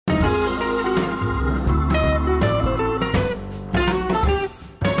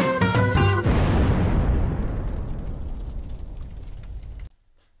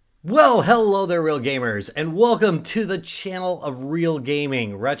Well, hello there, real gamers, and welcome to the channel of Real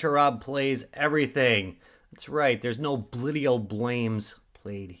Gaming. Retro Rob plays everything. That's right, there's no Blitio Blames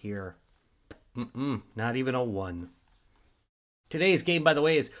played here. Not even a one. Today's game, by the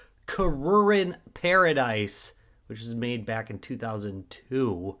way, is Kururin Paradise, which was made back in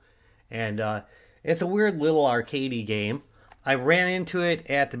 2002. And it's a weird little arcadey game. I ran into it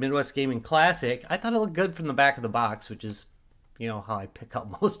at the Midwest Gaming Classic. I thought it looked good from the back of the box, which is, you know, how I pick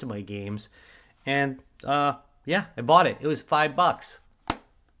up most of my games. And yeah, I bought it. It was $5.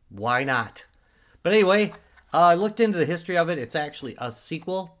 Why not? But anyway, I looked into the history of it. It's actually a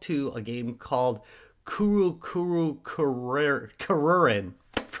sequel to a game called Kururin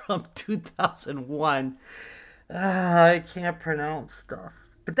from 2001. I can't pronounce stuff.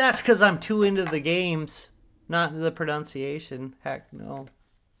 But that's because I'm too into the games, not into the pronunciation. Heck no.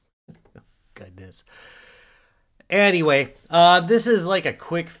 Oh, goodness. Anyway, this is like a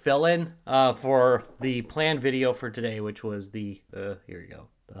quick fill-in for the planned video for today, which was the, here we go,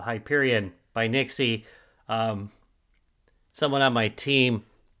 the Hyperion by Nixie. Someone on my team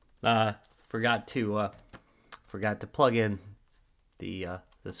forgot to plug in the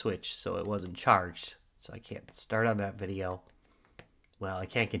Switch, so it wasn't charged. So I can't start on that video. Well, I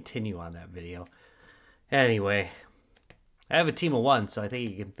can't continue on that video. Anyway, I have a team of one, so I think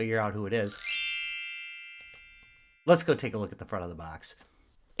you can figure out who it is. Let's go take a look at the front of the box.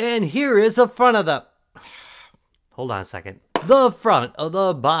 And here is the front of the... Hold on a second. The front of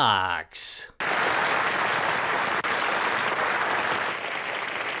the box.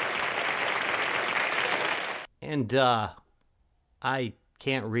 And, I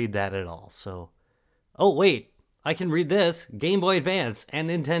can't read that at all, so... Oh, wait. I can read this. Game Boy Advance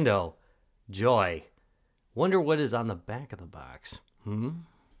and Nintendo. Joy. Wonder what is on the back of the box.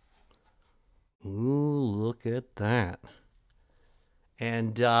 Ooh, look at that.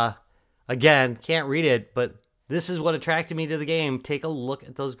 And, again, can't read it, but this is what attracted me to the game. Take a look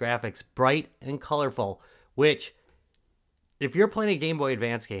at those graphics. Bright and colorful, which, if you're playing a Game Boy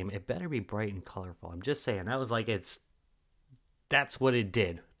Advance game, it better be bright and colorful. I'm just saying. That was like, that's what it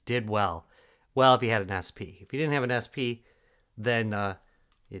did. Did well. Well, if you had an SP. If you didn't have an SP, then,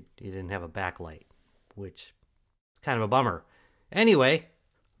 you didn't have a backlight, which is kind of a bummer. Anyway,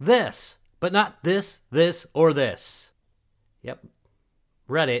 this... But not this, this, or this. Yep.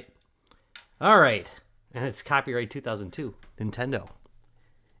 Read it. All right. And it's copyright 2002. Nintendo.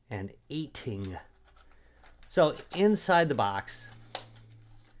 And 18. So inside the box,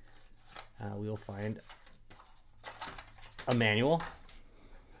 we'll find a manual.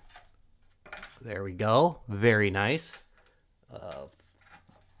 There we go. Very nice. Look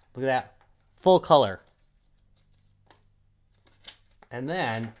at that. Full color. And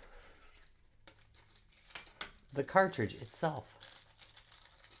then... the cartridge itself.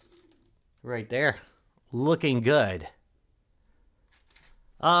 Right there. Looking good.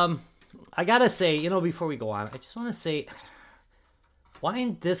 I gotta say, you know, before we go on, I just want to say, why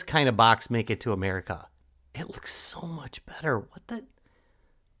didn't this kind of box make it to America? It looks so much better. What the...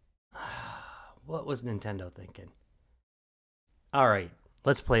 What was Nintendo thinking? Alright,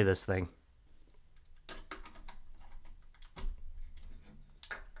 let's play this thing.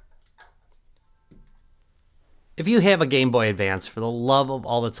 If you have a Game Boy Advance, for the love of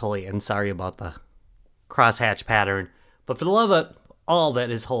all that's holy, and sorry about the crosshatch pattern, but for the love of all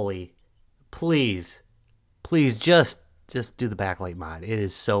that is holy, please just do the backlight mod. It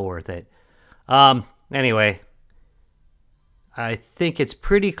is so worth it. Anyway, I think it's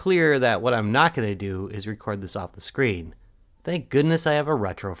pretty clear that what I'm not going to do is record this off the screen. Thank goodness I have a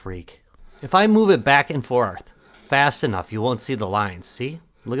Retro Freak. If I move it back and forth fast enough, you won't see the lines. See?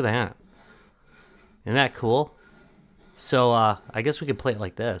 Look at that. Isn't that cool? So, I guess we could play it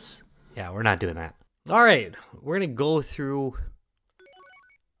like this. Yeah, we're not doing that. All right, we're going to go through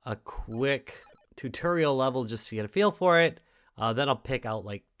a quick tutorial level just to get a feel for it. Then I'll pick out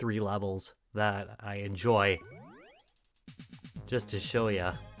like 3 levels that I enjoy just to show you.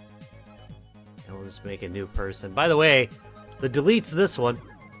 And we'll just make a new person. By the way, the delete's this one.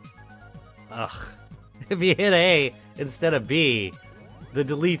 Ugh. If you hit A instead of B, the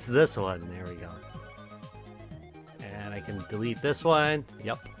delete's this one. There we go. I can delete this one.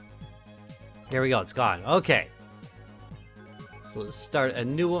 Yep. There we go. It's gone. Okay. So let's start a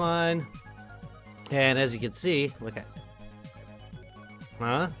new one. And as you can see, look at...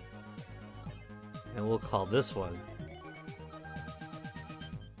 Huh? And we'll call this one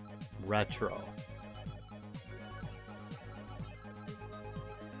Retro.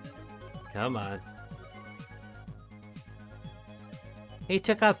 Come on. He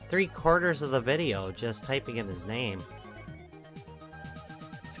took out 3/4 of the video just typing in his name.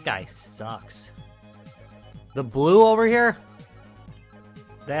 guy sucks. The blue over here,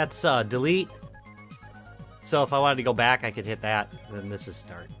 that's delete. So if I wanted to go back, I could hit that, and then this is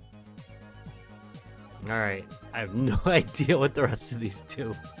start. Alright, I have no idea what the rest of these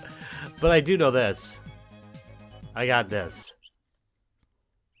do. But I do know this. I got this.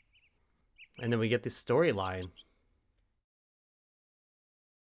 And then we get this storyline.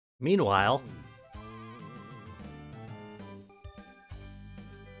 Meanwhile...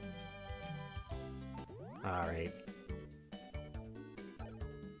 Alright.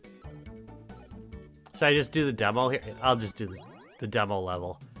 Should I just do the demo here? I'll just do the demo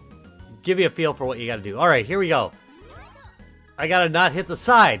level. Give you a feel for what you gotta do. Alright, here we go. I gotta not hit the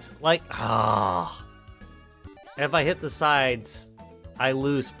sides. Like, ah. If I hit the sides, I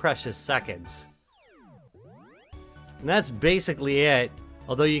lose precious seconds. And that's basically it.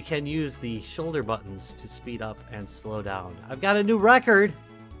 Although you can use the shoulder buttons to speed up and slow down. I've got a new record!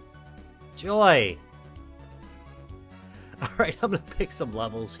 Joy! Alright, I'm gonna pick some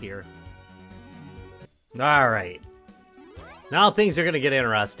levels here. Alright. Now things are gonna get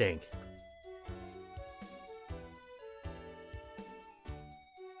interesting.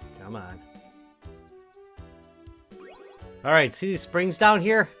 Come on. Alright, see these springs down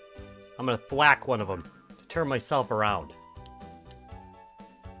here? I'm gonna thwack one of them to turn myself around.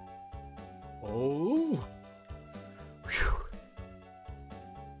 Oh. Whew.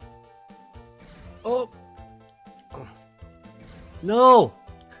 Oh. No.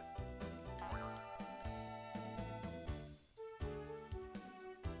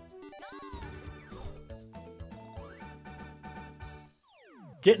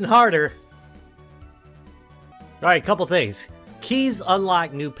 Getting harder. Alright, couple things. Keys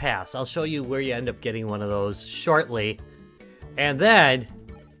unlock new paths. I'll show you where you end up getting one of those shortly. And then,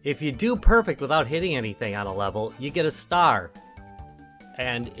 if you do perfect without hitting anything on a level, you get a star.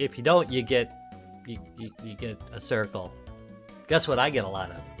 And if you don't, you get you get a circle. Guess what I get a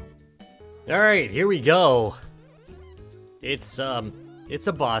lot of? Alright, here we go. It's a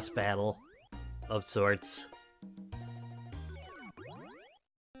boss battle of sorts.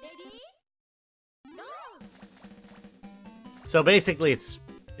 So basically it's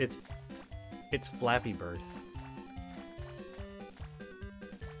Flappy Bird.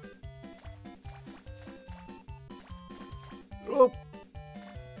 Oh.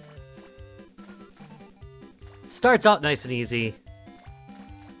 Starts out nice and easy,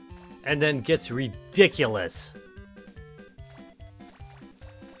 and then gets ridiculous.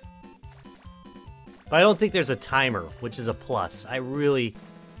 But I don't think there's a timer, which is a plus. I really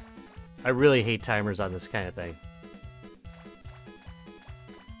hate timers on this kind of thing.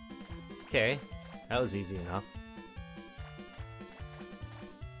 Okay, that was easy enough.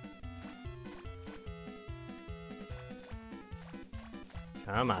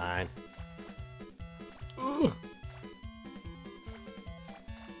 Come on. Ugh.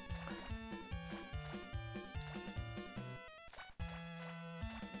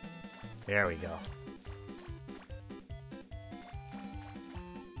 There we go.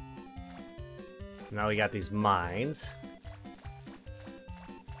 Now we got these mines.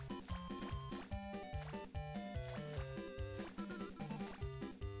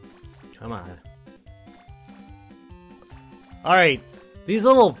 Come on. All right, these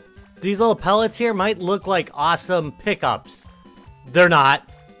little pellets here might look like awesome pickups. They're not.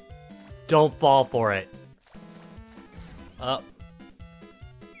 Don't fall for it. Up.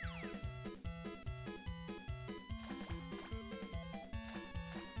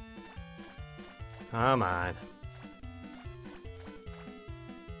 Come on.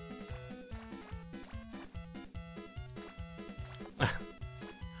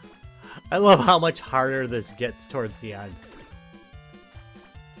 I love how much harder this gets towards the end.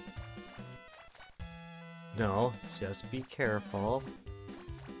 No, just be careful.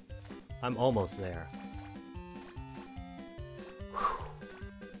 I'm almost there. Whew.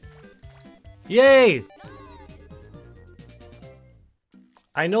 Yay!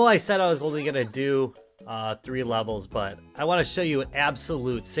 I know I said I was only gonna do 3 levels, but I want to show you what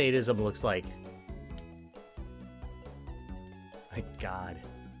absolute sadism looks like. My God.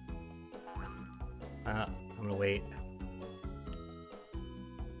 I'm gonna wait.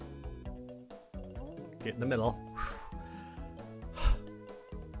 Get in the middle.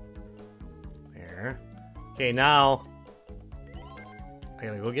 There. Okay, now I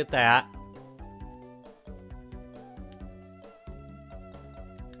gotta go get that.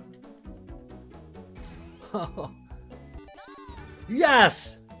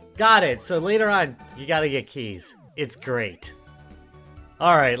 Yes! Got it! So later on, you gotta get keys. It's great.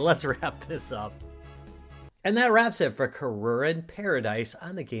 Alright, let's wrap this up. And that wraps it for Kururin Paradise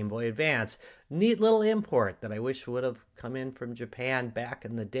on the Game Boy Advance. Neat little import that I wish would have come in from Japan back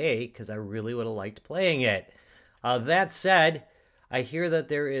in the day because I really would have liked playing it. That said, I hear that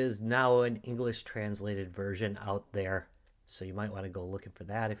there is now an English translated version out there. So you might want to go looking for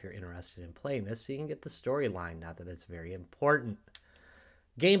that if you're interested in playing this so you can get the storyline. Not that it's very important.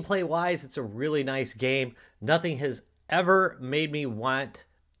 Gameplay wise, it's a really nice game. Nothing has ever made me want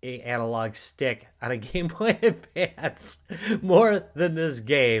a analog stick on a Game Boy Advance more than this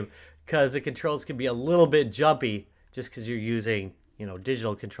game, because the controls can be a little bit jumpy just because you're using,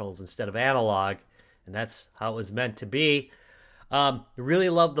 digital controls instead of analog, and that's how it was meant to be. Really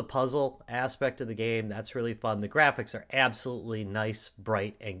love the puzzle aspect of the game. That's really fun. The graphics are absolutely nice,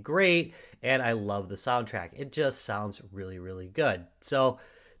 bright, and great, and I love the soundtrack. It just sounds really, really good. So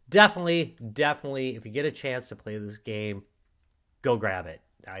definitely, if you get a chance to play this game, go grab it.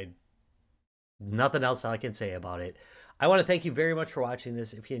 Nothing else I can say about it. I want to thank you very much for watching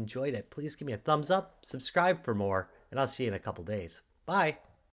this. If you enjoyed it, please give me a thumbs up, subscribe for more, and I'll see you in a couple days. Bye.